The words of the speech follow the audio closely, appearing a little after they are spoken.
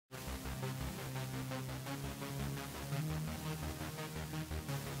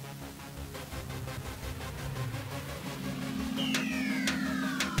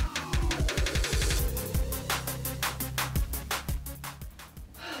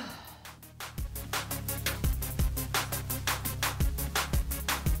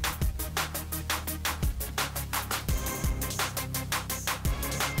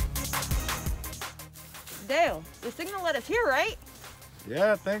Dale, the signal led us here, right?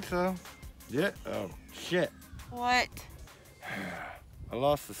 Yeah, I think so. Yeah. Oh, shit. What? I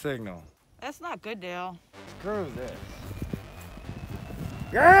lost the signal. That's not good, Dale. Screw this.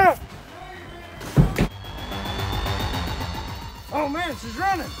 Yeah! Oh man, she's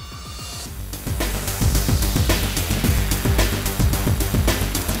running.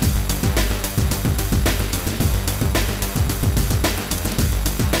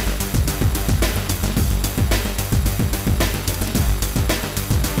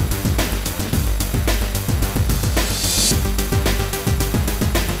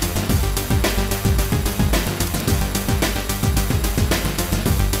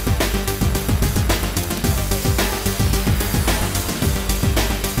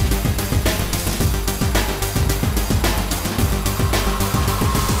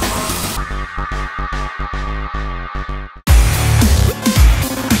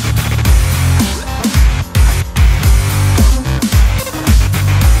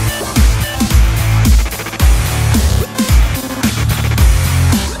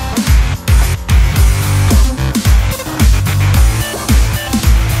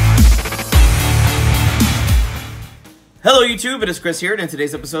 Hello YouTube, it is Chris here, and in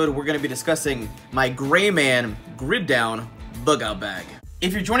today's episode we're going to be discussing my Grayman grid down bug out bag.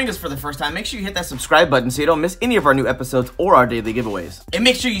 If you're joining us for the first time, make sure you hit that subscribe button so you don't miss any of our new episodes or our daily giveaways. And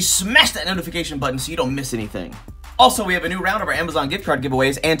make sure you smash that notification button so you don't miss anything. Also, we have a new round of our Amazon gift card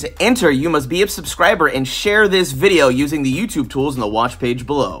giveaways, and to enter, you must be a subscriber and share this video using the YouTube tools in the watch page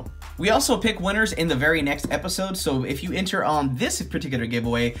below. We also pick winners in the very next episode, so if you enter on this particular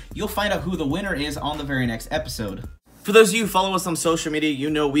giveaway, you'll find out who the winner is on the very next episode. For those of you who follow us on social media, you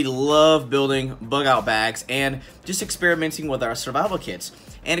know we love building bug out bags and just experimenting with our survival kits.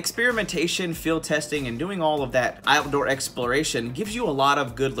 And experimentation, field testing, and doing all of that outdoor exploration gives you a lot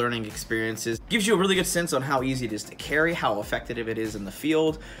of good learning experiences, gives you a really good sense on how easy it is to carry, how effective it is in the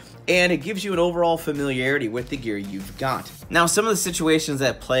field, and it gives you an overall familiarity with the gear you've got. Now, some of the situations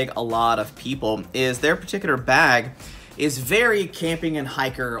that plague a lot of people is their particular bag is very camping and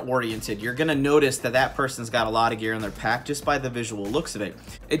hiker oriented. You're gonna notice that that person's got a lot of gear in their pack just by the visual looks of it.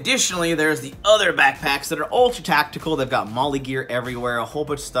 Additionally, there's the other backpacks that are ultra tactical. They've got molly gear everywhere, a whole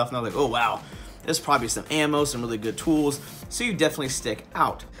bunch of stuff, and they're like, oh wow, there's probably some ammo, some really good tools, so you definitely stick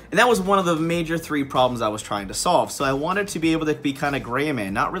out. And that was one of the major 3 problems I was trying to solve. So I wanted to be able to be kind of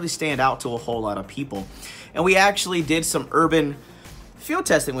Grayman, not really stand out to a whole lot of people. And we actually did some urban field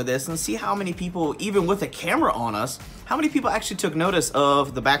testing with this and see how many people, even with a camera on us, how many people actually took notice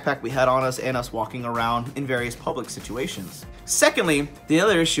of the backpack we had on us and us walking around in various public situations. Secondly, the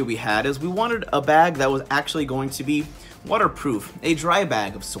other issue we had is we wanted a bag that was actually going to be waterproof, a dry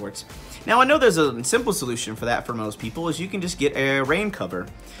bag of sorts. Now I know there's a simple solution for that for most people, is you can just get a rain cover.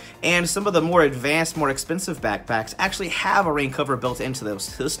 And some of the more advanced, more expensive backpacks actually have a rain cover built into those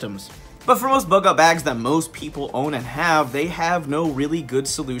systems. But for most bug out bags that most people own and have, they have no really good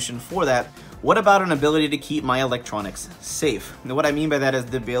solution for that. What about an ability to keep my electronics safe? Now, what I mean by that is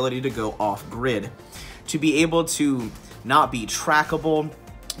the ability to go off grid, to be able to not be trackable,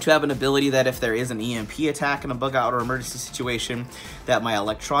 to have an ability that if there is an EMP attack in a bug out or emergency situation, that my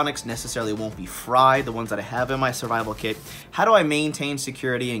electronics necessarily won't be fried, the ones that I have in my survival kit. How do I maintain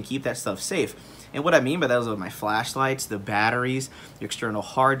security and keep that stuff safe? And what I mean by that is with my flashlights, the batteries, your external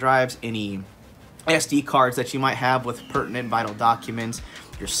hard drives, any SD cards that you might have with pertinent vital documents,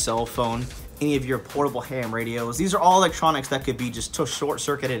 your cell phone, any of your portable ham radios. These are all electronics that could be just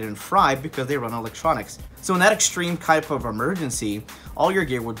short-circuited and fried because they run electronics. So in that extreme type of emergency, all your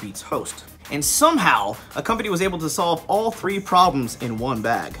gear would be toast. And somehow, a company was able to solve all 3 problems in one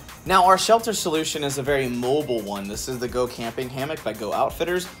bag. Now, our shelter solution is a very mobile one. This is the Go Camping Hammock by Go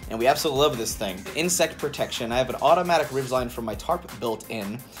Outfitters, and we absolutely love this thing. Insect protection. I have an automatic ridgeline for my tarp built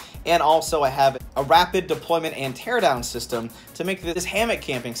in, and also I have a rapid deployment and teardown system to make this hammock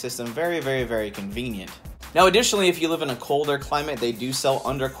camping system very, very, very convenient. Now, additionally, if you live in a colder climate, they do sell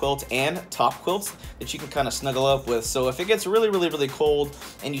under quilt and top quilts that you can kind of snuggle up with. So if it gets really, really, really cold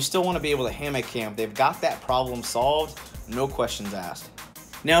and you still want to be able to hammock camp, they've got that problem solved, no questions asked.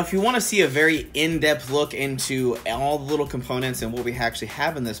 Now, if you want to see a very in-depth look into all the little components and what we actually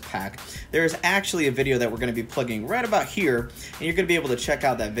have in this pack, there is actually a video that we're going to be plugging right about here, and you're going to be able to check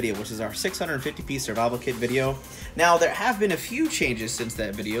out that video, which is our 650-piece survival kit video. Now, there have been a few changes since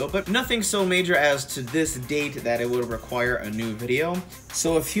that video, but nothing so major as to this date that it would require a new video.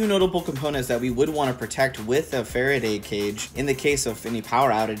 So a few notable components that we would want to protect with a Faraday cage in the case of any power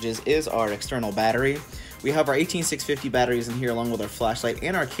outages is our external battery. We have our 18650 batteries in here along with our flashlight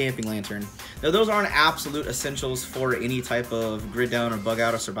and our camping lantern. Now those aren't absolute essentials for any type of grid down or bug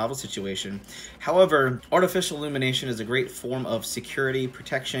out or survival situation. However, artificial illumination is a great form of security,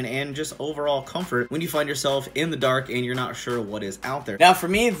 protection, and just overall comfort when you find yourself in the dark and you're not sure what is out there. Now for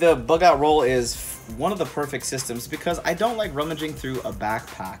me, the bug out roll is one of the perfect systems because I don't like rummaging through a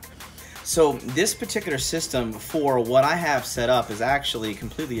backpack. So this particular system for what I have set up is actually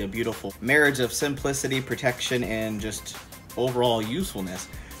completely a beautiful marriage of simplicity, protection, and just overall usefulness.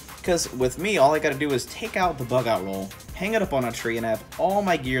 Because with me, all I gotta do is take out the bug out roll, hang it up on a tree, and I have all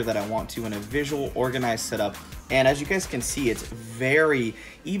my gear that I want to in a visual, organized setup. And as you guys can see, it's very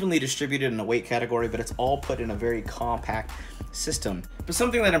evenly distributed in a weight category, but it's all put in a very compact system. But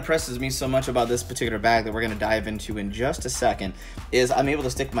something that impresses me so much about this particular bag that we're gonna dive into in just a second is I'm able to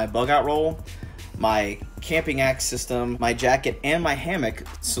stick my bug out roll, my camping axe system, my jacket, and my hammock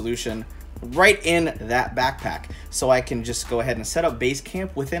solution right in that backpack. So I can just go ahead and set up base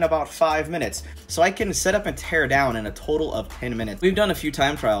camp within about 5 minutes. So I can set up and tear down in a total of 10 minutes. We've done a few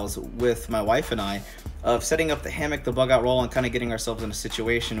time trials with my wife and I of setting up the hammock, the bug out roll, and kind of getting ourselves in a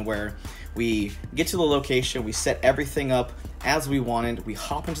situation where we get to the location, we set everything up as we wanted, we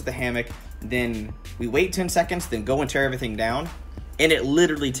hop into the hammock, then we wait 10 seconds, then go and tear everything down. And it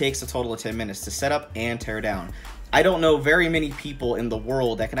literally takes a total of 10 minutes to set up and tear down. I don't know very many people in the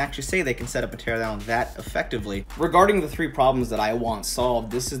world that can actually say they can set up and tear down that effectively. Regarding the 3 problems that I want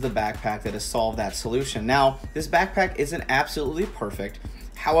solved, this is the backpack that has solved that solution. Now, this backpack isn't absolutely perfect.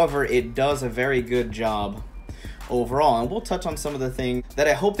 However, it does a very good job overall, and we'll touch on some of the things that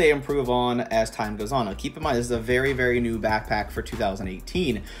I hope they improve on as time goes on. Now, keep in mind, this is a very, very new backpack for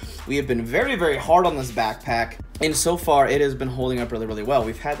 2018. We have been very, very hard on this backpack, and so far it has been holding up really, really well.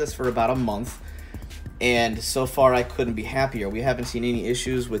 We've had this for about a month, and so far I couldn't be happier. We haven't seen any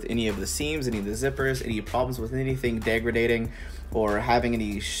issues with any of the seams, any of the zippers, any problems with anything degrading or having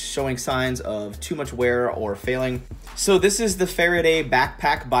any showing signs of too much wear or failing. So this is the Faraday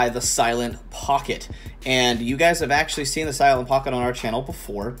backpack by the Silent Pocket. And you guys have actually seen the Silent Pocket on our channel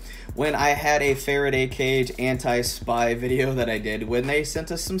before when I had a Faraday Cage anti-spy video that I did when they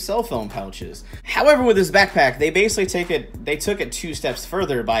sent us some cell phone pouches. However, with this backpack, they basically took it 2 steps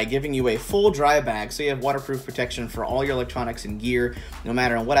further by giving you a full dry bag, so you have waterproof protection for all your electronics and gear, no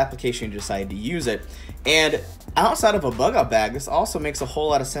matter on what application you decide to use it. And outside of a bug out bag, this also makes a whole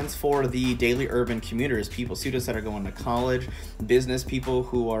lot of sense for the daily urban commuters, students that are going to college, business people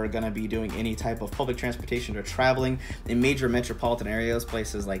who are going to be doing any type of public transportation or traveling in major metropolitan areas,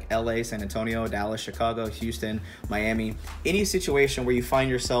 places like LA, San Antonio, Dallas, Chicago, Houston, Miami, any situation where you find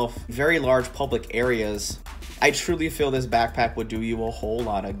yourself in very large public areas. I truly feel this backpack would do you a whole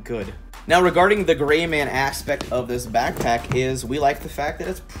lot of good. Now, regarding the Grayman aspect of this backpack is we like the fact that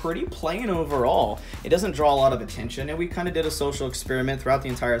it's pretty plain overall. It doesn't draw a lot of attention, and we kind of did a social experiment throughout the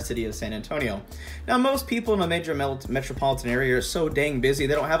entire city of San Antonio. Now, most people in a major metropolitan area are so dang busy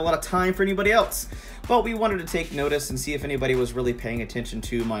they don't have a lot of time for anybody else. But we wanted to take notice and see if anybody was really paying attention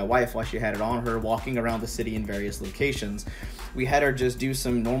to my wife while she had it on her, walking around the city in various locations. We had her just do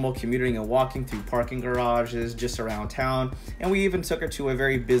some normal commuting and walking through parking garages just around town, and we even took her to a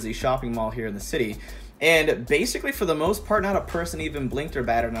very busy shopping mall here in the city. And basically, for the most part, not a person even blinked or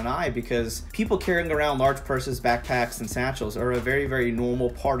batted an eye, because people carrying around large purses, backpacks, and satchels are a very, very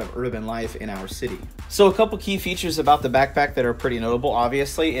normal part of urban life in our city. So a couple key features about the backpack that are pretty notable.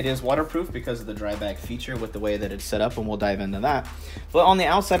 Obviously, it is waterproof because of the dry bag feature with the way that it's set up, and we'll dive into that. But on the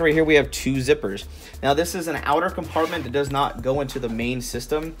outside right here, we have 2 zippers. Now, this is an outer compartment that does not go into the main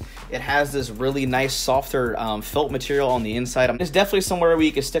system. It has this really nice, softer felt material on the inside. It's definitely somewhere where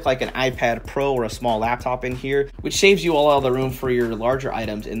you can stick like an iPad Pro or a small laptop in here, which saves you all of the room for your larger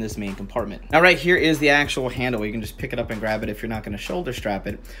items in this main compartment. Now, right here is the actual handle. You can just pick it up and grab it if you're not going to shoulder strap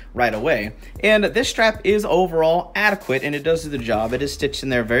it right away. And this strap is overall adequate, and it does the job. It is stitched in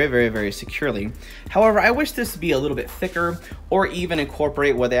there very, very, very securely. However, I wish this to be a little bit thicker, or even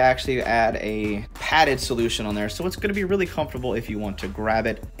incorporate where they actually add a padded solution on there, so it's going to be really comfortable if you want to grab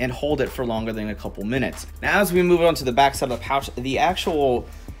it and hold it for longer than a couple minutes. Now, as we move on to the back side of the pouch, the actual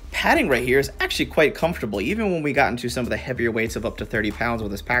padding right here is actually quite comfortable. Even when we got into some of the heavier weights of up to 30 pounds with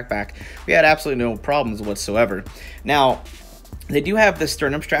this backpack, we had absolutely no problems whatsoever. Now, they do have the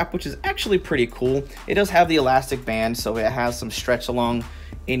sternum strap, which is actually pretty cool. It does have the elastic band, so it has some stretch along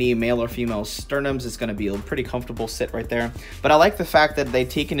any male or female sternums. It's going to be a pretty comfortable sit right there. But I like the fact that they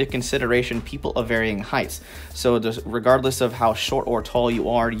take into consideration people of varying heights. So just regardless of how short or tall you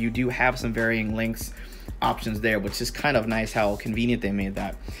are, you do have some varying lengths options there, which is kind of nice how convenient they made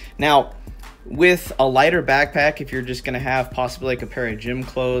that. Now, with a lighter backpack, if you're just going to have possibly like a pair of gym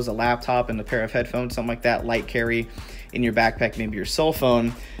clothes, a laptop, and a pair of headphones, something like that, light carry in your backpack, maybe your cell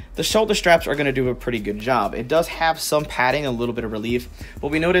phone, the shoulder straps are going to do a pretty good job. It does have some padding, a little bit of relief.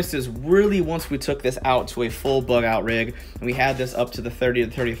 What we noticed is really once we took this out to a full bug out rig, and we had this up to the 30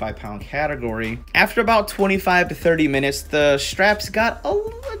 to 35 pound category, after about 25 to 30 minutes, the straps got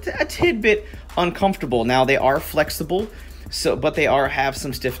a tidbit uncomfortable. Now they are flexible, but they have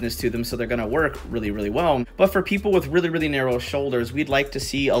some stiffness to them, so they're gonna work really, really well. But for people with really, really narrow shoulders, we'd like to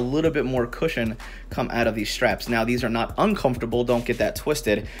see a little bit more cushion come out of these straps. Now, these are not uncomfortable, don't get that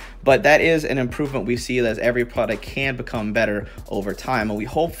twisted, but that is an improvement we see as every product can become better over time. And we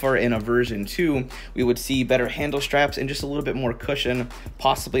hope for in a version 2, we would see better handle straps and just a little bit more cushion,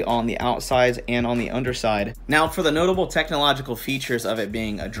 possibly on the outsides and on the underside. Now, for the notable technological features of it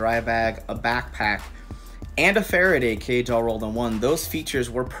being a dry bag, a backpack, and a Faraday cage all rolled in one, those features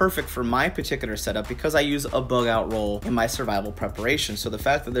were perfect for my particular setup because I use a bug out roll in my survival preparation. So the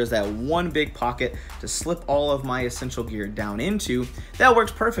fact that there's that one big pocket to slip all of my essential gear down into, that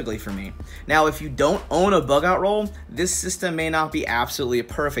works perfectly for me. Now, if you don't own a bug out roll, this system may not be absolutely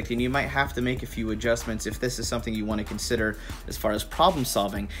perfect, and you might have to make a few adjustments if this is something you want to consider as far as problem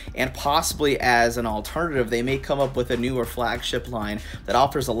solving. And possibly as an alternative, they may come up with a newer flagship line that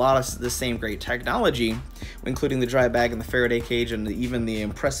offers a lot of the same great technology, including the dry bag and the Faraday cage and even the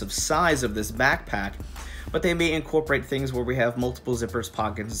impressive size of this backpack. But they may incorporate things where we have multiple zippers,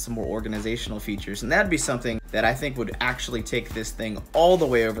 pockets, and some more organizational features. And that'd be something that I think would actually take this thing all the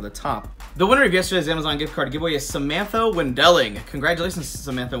way over the top. The winner of yesterday's Amazon gift card giveaway is Samantha Wendelling. Congratulations,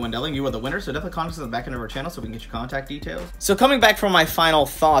 Samantha Wendelling. You are the winner, so definitely contact us at the back end of our channel so we can get your contact details. So coming back from my final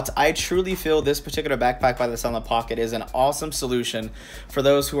thoughts, I truly feel this particular backpack by the Silent Pocket is an awesome solution for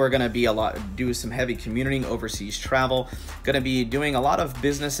those who are going to do some heavy commuting, overseas travel, going to be doing a lot of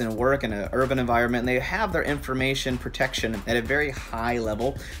business and work in an urban environment, and they have their information protection at a very high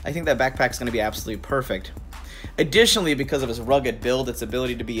level. I think that backpack is going to be absolutely perfect. Additionally, because of its rugged build, its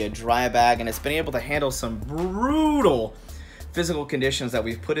ability to be a dry bag, and it's been able to handle some brutal physical conditions that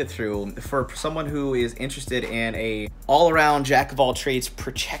we've put it through, for someone who is interested in a all-around jack-of-all-trades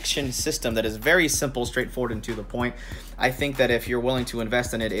protection system that is very simple, straightforward, and to the point, I think that if you're willing to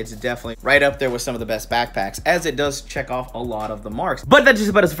invest in it, it's definitely right up there with some of the best backpacks, as it does check off a lot of the marks. But that's just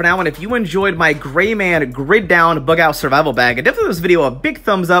about it for now, and if you enjoyed my Grayman Grid Down Bug Out Survival Bag, definitely give this video a big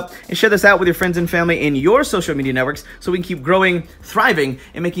thumbs up and share this out with your friends and family in your social media networks so we can keep growing, thriving,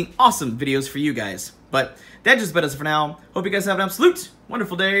 and making awesome videos for you guys. But that just about it for now. Hope you guys have an absolute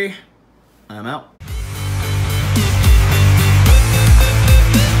wonderful day. I'm out.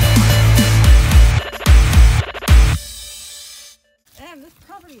 Damn, this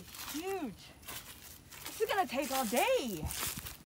property is huge. This is gonna take all day.